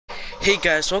Hey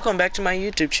guys, welcome back to my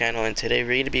YouTube channel, and today we're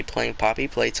going to be playing Poppy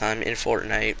Playtime in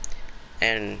Fortnite.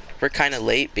 And we're kind of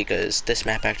late because this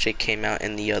map actually came out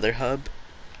in the other hub,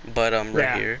 but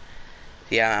right here.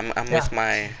 Yeah, I'm with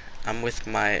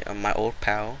my old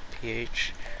pal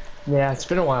PH. Yeah, it's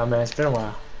been a while, man. It's been a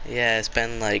while. Yeah, it's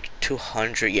been like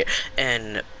 200 years.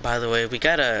 And by the way, we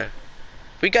gotta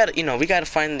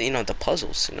find the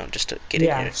puzzles, just to get in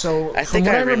here. So I from think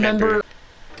what I I remember.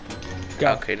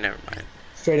 Go. Okay, never mind.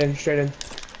 Straight in, straight in.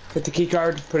 Hit the key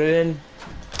card, put it in.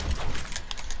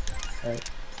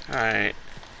 Alright.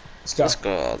 Let's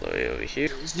go all the way over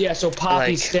here. Yeah, so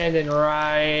Poppy's standing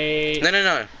right.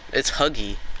 No. It's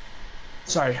Huggy.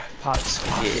 Sorry, Pops.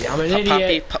 Yeah, I'm an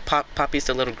idiot. Poppy's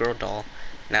the little girl doll.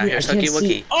 Now here's Huggy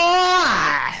Wuggy.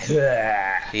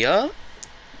 Yup.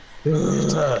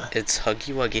 It's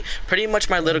Huggy Wuggy. Pretty much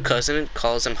my little cousin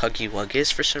calls him Huggy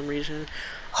Wuggus for some reason.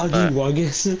 Huggy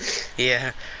Wuggus?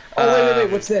 Yeah. Oh, wait,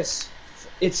 what's this?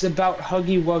 It's about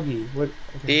Huggy Wuggy. What?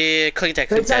 Okay. Yeah, click that.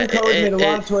 Playtime Code made a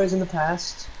lot of toys in the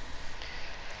past.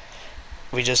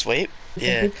 We just wait?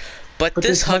 Yeah. But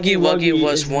this Huggy Wuggy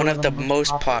was one of the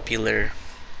most popular.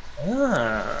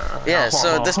 Yeah,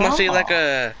 so this must be like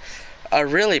a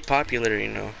really popular,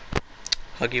 Huggy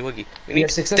Wuggy. We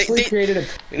have successfully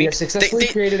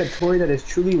created a toy that is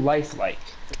truly lifelike.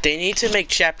 They need to make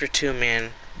Chapter 2,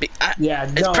 man.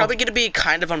 It's probably going to be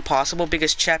kind of impossible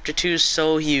because Chapter 2 is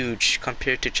so huge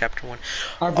compared to Chapter 1.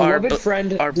 Our beloved friend,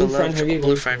 Blue friend Huggy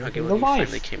Wuggy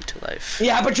finally came to life.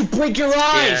 Yeah, but you blink your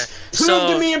eyes! Yeah, Prove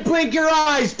to me and blink your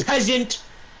eyes, peasant!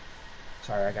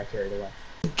 Sorry, I got carried away.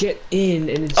 Get in,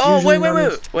 and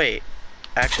it's wait.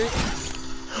 Actually?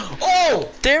 Oh!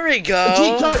 There we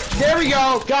go! There we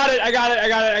go! Got it, I got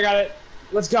it.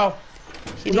 Let's go.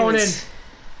 We're going in.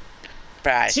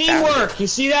 Right, teamwork! You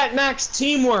see that, Max?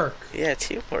 Teamwork! Yeah,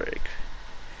 teamwork.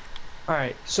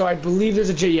 Alright, so I believe there's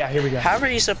a yeah, here we go. How are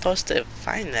you supposed to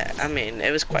find that? I mean,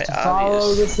 it was quite obvious.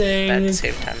 Follow the thing. But at the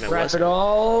same time, it wasn't. Wrap it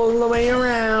all the way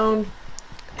around.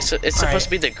 So it's supposed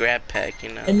to be the grab pack,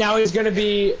 And now he's gonna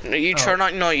be. You turn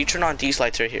on these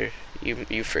lights right here.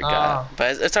 You forgot,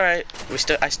 but it's alright.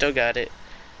 I still got it.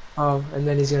 Oh, and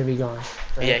then he's gonna be gone.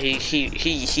 Right? Yeah,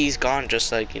 he's gone,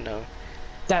 just like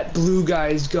That blue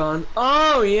guy's gone.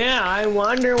 Oh yeah, I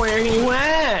wonder where he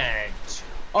went.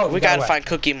 Oh, we gotta find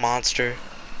Cookie Monster.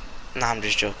 Nah, I'm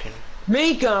just joking.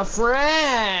 Make a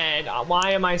friend.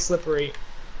 Why am I slippery?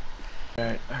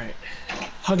 Alright.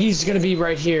 Huggy's gonna be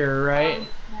right here, right?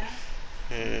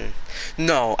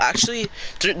 No, actually,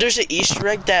 there's an Easter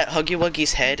egg that Huggy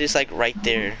Wuggy's head is like right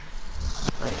there.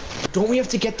 Don't we have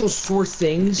to get those 4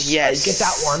 things? Yes. Get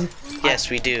that one. Yes,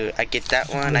 we do. I get that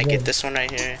one. I get this one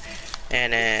right here.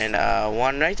 And then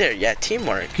one right there. Yeah,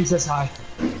 teamwork. He says hi.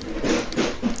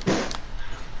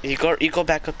 You go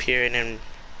back up here and then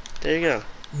there you go.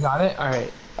 You got it?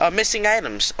 Alright. Missing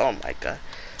items. Oh my god.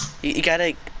 You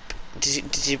gotta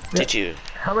did you?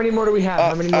 How many more do we have?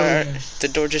 How many more do we have? The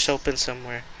door just opened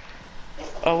somewhere.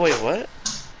 Oh wait, what?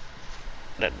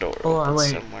 That door opened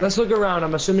somewhere. Let's look around.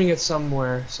 I'm assuming it's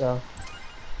somewhere, so.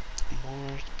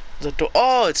 The door.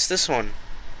 Oh, it's this one.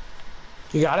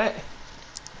 You got it?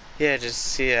 Yeah,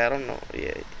 I don't know.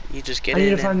 Yeah, you just get in. I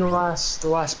need to find the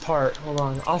last part. Hold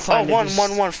on, I'll find it.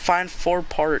 One. Find 4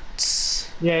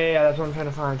 parts. Yeah. That's what I'm trying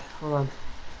to find. Hold on.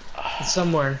 It's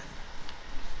somewhere.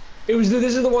 This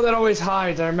is the one that always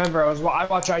hides. I remember. I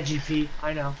watch IGP.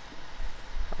 I know.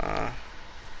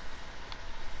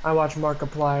 I watch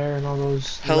Markiplier and all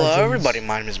those. Hello, legends. everybody.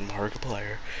 My name is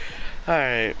Markiplier. All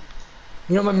right.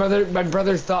 You know, my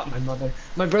brother thought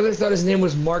his name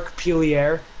was Mark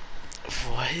Pelier.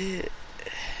 What?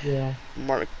 Yeah.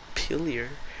 Mark Pelier.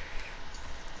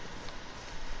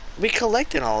 We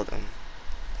collected all of them.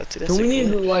 Do we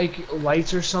need like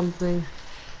lights or something?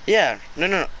 Yeah.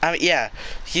 No. I mean, yeah.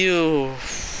 There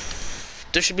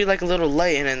should be like a little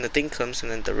light, and then the thing comes,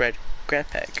 and then the red grab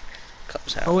pack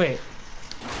comes out. Oh wait.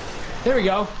 There we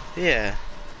go. Yeah.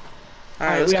 All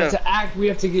right. Let's we go. have to act. We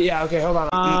have to get. Yeah. Okay. Hold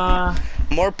on.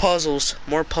 More puzzles.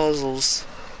 More puzzles.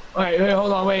 Alright, wait,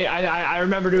 hold on, wait. I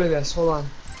remember doing this. Hold on.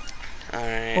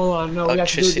 Alright. Hold on, no, we have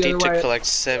to do it the other way. To collect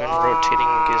 7 rotating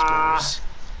gizmos.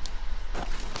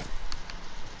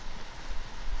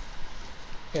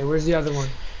 Okay, where's the other one?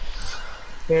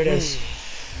 There it is.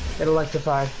 Get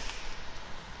electrified.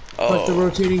 Collect the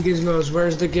rotating gizmos.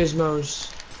 Where's the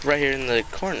gizmos? Right here in the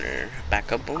corner.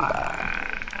 Back up, boom.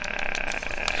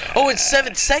 Oh, it's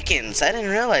 7 seconds. I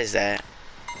didn't realize that.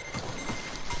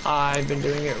 I've been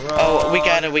doing it wrong. Oh, we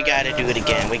gotta do it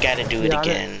again. We gotta do it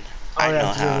again. I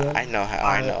know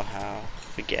how.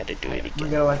 We gotta do it again. We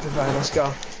gotta electrify. Let's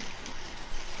go.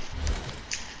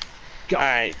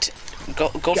 Alright.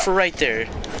 Go for right there.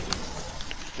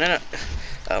 No, no.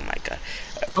 Oh my god.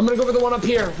 I'm gonna go for the one up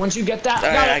here. Once you get that, All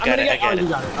right, I got it. Oh, you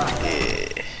got it. All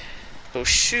right. Yeah. Oh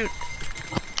shoot.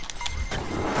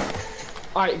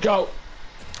 All right, go.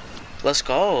 Let's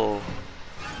go.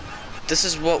 This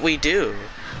is what we do.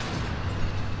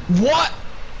 What?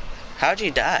 How'd you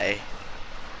die?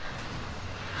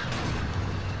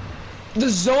 The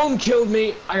zone killed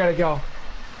me. I gotta go.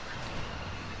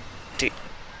 Dude.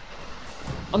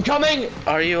 I'm coming.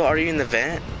 Are you in the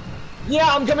vent?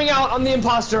 Yeah, I'm coming out. I'm the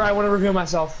imposter. I want to reveal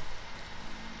myself.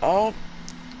 Oh,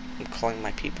 I'm calling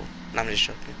my people. No, I'm just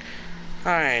joking.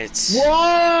 All right.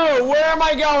 Whoa! Where am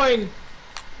I going?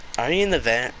 Are you in the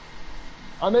vent?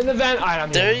 I'm in the vent. All right,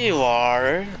 I'm There here. you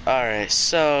are. All right.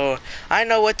 So I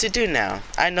know what to do now.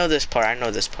 I know this part. I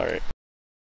know this part.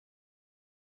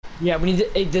 Yeah, we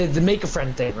need the make a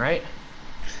friend thing, right?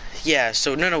 Yeah.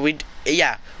 So no,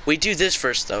 we do this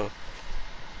first though.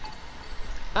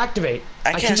 Activate.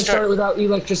 I can't start it without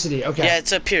electricity. Okay. Yeah,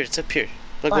 it's up here. It's up here.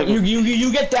 Look, All right, look,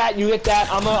 you get that. You get that.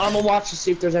 I'm gonna watch to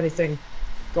see if there's anything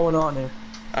going on here.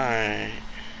 All right.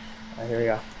 All right, here we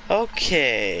go.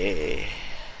 Okay.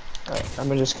 All right, I'm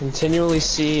gonna just continually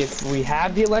see if we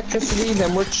have the electricity,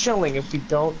 then we're chilling. If we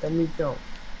don't, then we don't.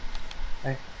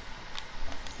 Okay.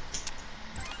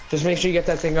 Just make sure you get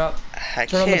that thing up. I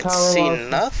Turn on the can't power see off.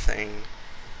 nothing.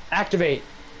 Activate.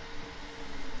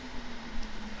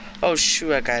 Oh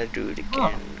shoot! I gotta do it again. Oh.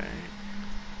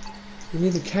 Right? You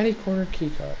need the caddy corner key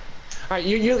card. All right,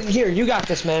 you got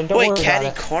this, man. Don't Wait, worry caddy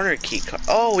about it. corner key card.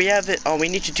 Oh, we have it. Oh, we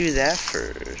need to do that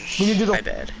first. We need to do the- My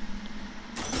bad.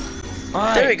 All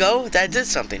right. There we go. That did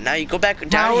something. Now you go back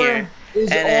down Power here. is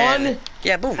and then, on.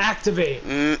 yeah, boom. Activate.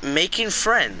 Making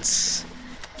friends.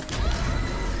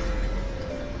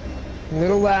 A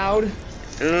little loud.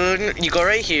 You go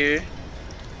right here.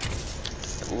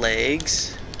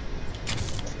 Legs.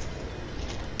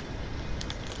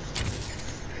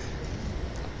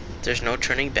 There's no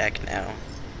turning back now.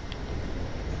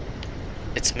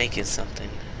 It's making something.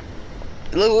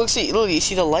 Look, you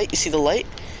see the light? You see the light?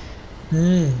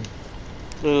 Hmm.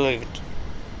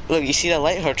 Look, you see that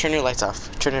light? Or turn your lights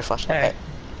off. Turn your flashlight. Hey.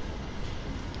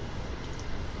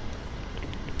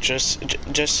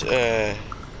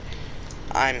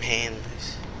 I'm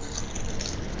handless.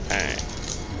 Alright.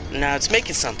 Now it's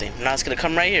making something. Now it's gonna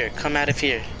come right here. Come out of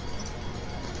here.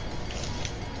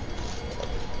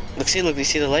 Look, you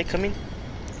see the light coming?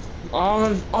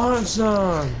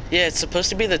 Awesome. Yeah, it's supposed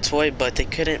to be the toy, but they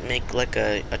couldn't make like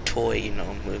a toy, you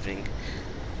know, moving.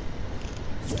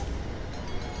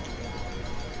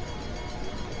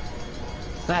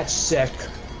 That's sick.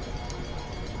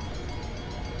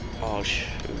 Oh shoot.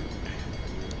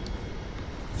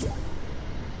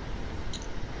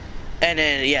 And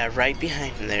then yeah, right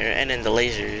behind there, and then the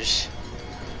lasers.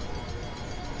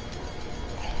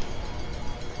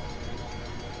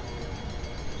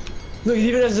 Look, it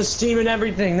even has the steam and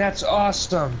everything. That's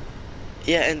awesome.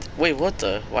 Yeah, and wait, what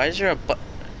the? Why is there a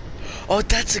Oh,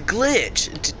 that's a glitch.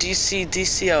 Do you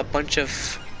see a bunch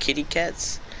of kitty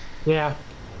cats? Yeah.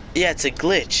 Yeah, it's a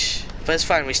glitch, but it's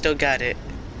fine. We still got it.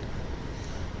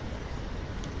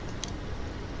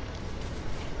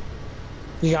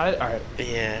 You got it? All right.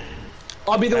 Yeah.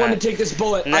 I'll be the one to take this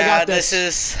bullet. Nah, I got this.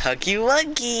 This is Huggy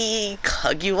Wuggy.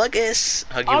 Huggy Wuggus.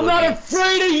 Huggy I'm Wuggy. not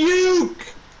afraid of you.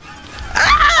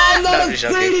 Ah! I'm not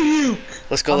afraid of you.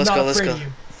 Let's go. I'm Let's not go. Let's afraid go. of you.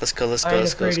 Let's go. Let's I go. ain't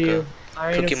Let's go. Let's afraid of go. you. I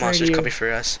ain't Cookie afraid Monster's of you. coming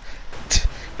for us.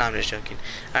 No, I'm just joking.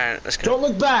 Alright, let's go. Don't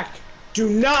look back. Do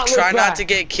not look Try back. not to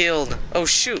get killed. Oh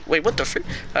shoot! Wait, what the frick?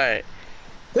 Alright.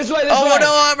 This way. This Oh way.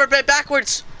 no! I'm right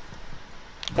backwards.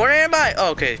 Where am I?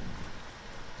 Oh, okay.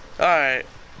 Alright.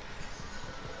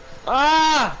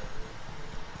 Ah!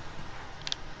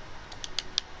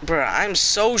 Bruh, I'm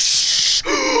so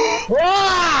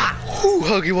Ah! Ooh,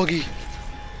 Huggy Wuggy.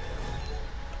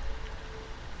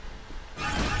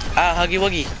 Ah, Huggy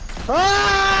Wuggy.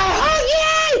 Ah!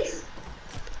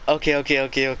 Huggy!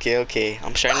 Okay.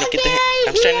 I'm starting to get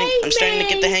I'm starting to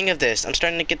get the hang of this. I'm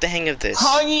starting to get the hang of this.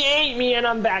 Huggy ate me and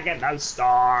I'm back at the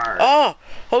start.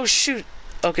 Oh shoot.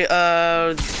 Okay,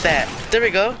 that. There we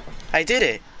go. I did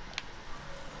it.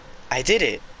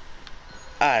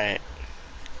 Alright.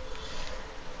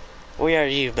 Where are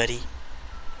you, buddy?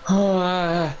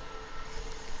 Ah.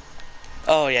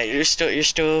 Oh yeah, you're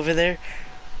still over there.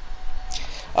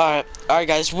 Alright,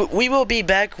 guys. We will be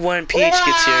back when Peach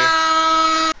gets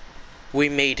here. We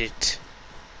made it.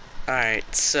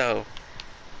 Alright, so.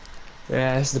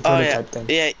 Yeah, that's the prototype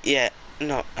thing. Yeah.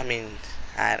 No, I mean,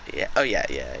 yeah. Oh yeah.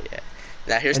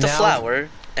 Now here's And the now- flower,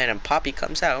 and then Poppy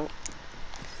comes out.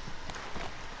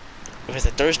 It was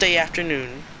a Thursday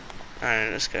afternoon.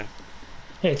 Alright, let's go.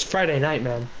 Hey, it's Friday night,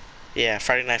 man. Yeah,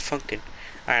 Friday Night Funkin'.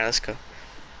 Alright, let's go.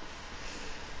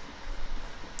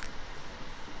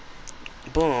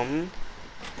 Boom.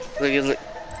 Look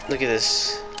at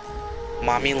this.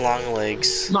 Mommy long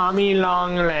legs. Mommy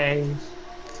long legs.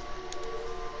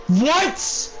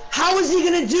 What? How is he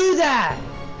gonna do that?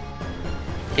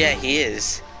 Yeah, he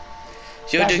is.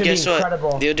 Yo, That's dude, gonna be guess what?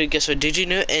 incredible. Yo, dude, guess what? Did you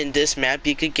know in this map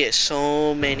you could get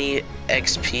so many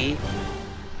XP?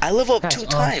 I level up That's 2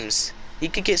 awesome. times. You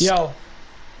could get. Yo,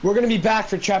 we're gonna be back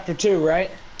for chapter 2,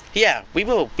 right? Yeah, we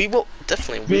will. We will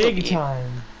definitely. Big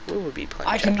time. We will be playing.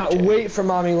 I chapter cannot 2. wait for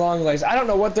Mommy Longlegs. I don't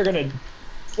know what they're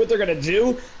gonna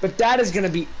do, but that is gonna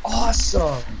be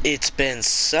awesome. It's been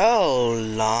so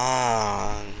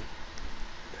long.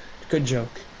 Good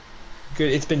joke.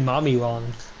 Good. It's been Mommy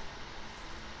long.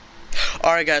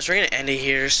 Alright guys, we're gonna end it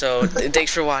here, so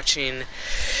thanks for watching.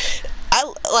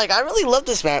 I really love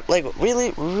this map. Like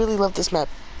really love this map.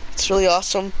 It's really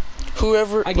awesome.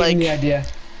 Whoever I gave him the idea.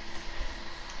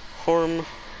 Horimbu?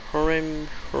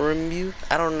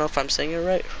 I don't know if I'm saying it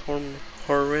right.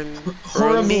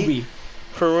 Horimbu.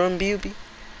 Horimbu?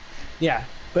 Yeah.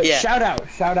 But Yeah. shout out,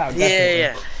 definitely.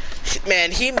 Yeah.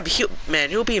 Man,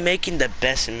 he'll be making the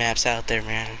best maps out there,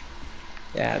 man.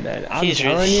 Yeah, man. I'm He's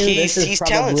telling you, this is he's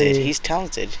probably talented. He's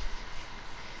talented.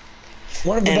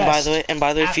 one of the And best.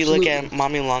 by the way, if you look at Absolutely.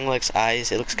 Mommy Longleg's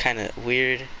eyes, it looks kind of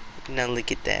weird. Now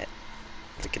look at that.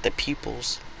 Look at the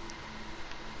pupils.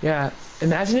 Yeah.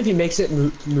 Imagine if he makes it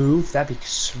move. That'd be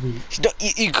sweet. No,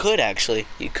 you could actually.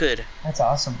 You could. That's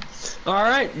awesome. All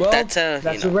right. Well, That's a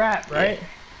wrap, right?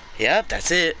 Yep,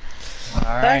 that's it. All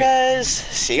Bye right. guys.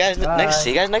 See you guys Bye.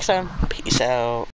 next time. Peace out.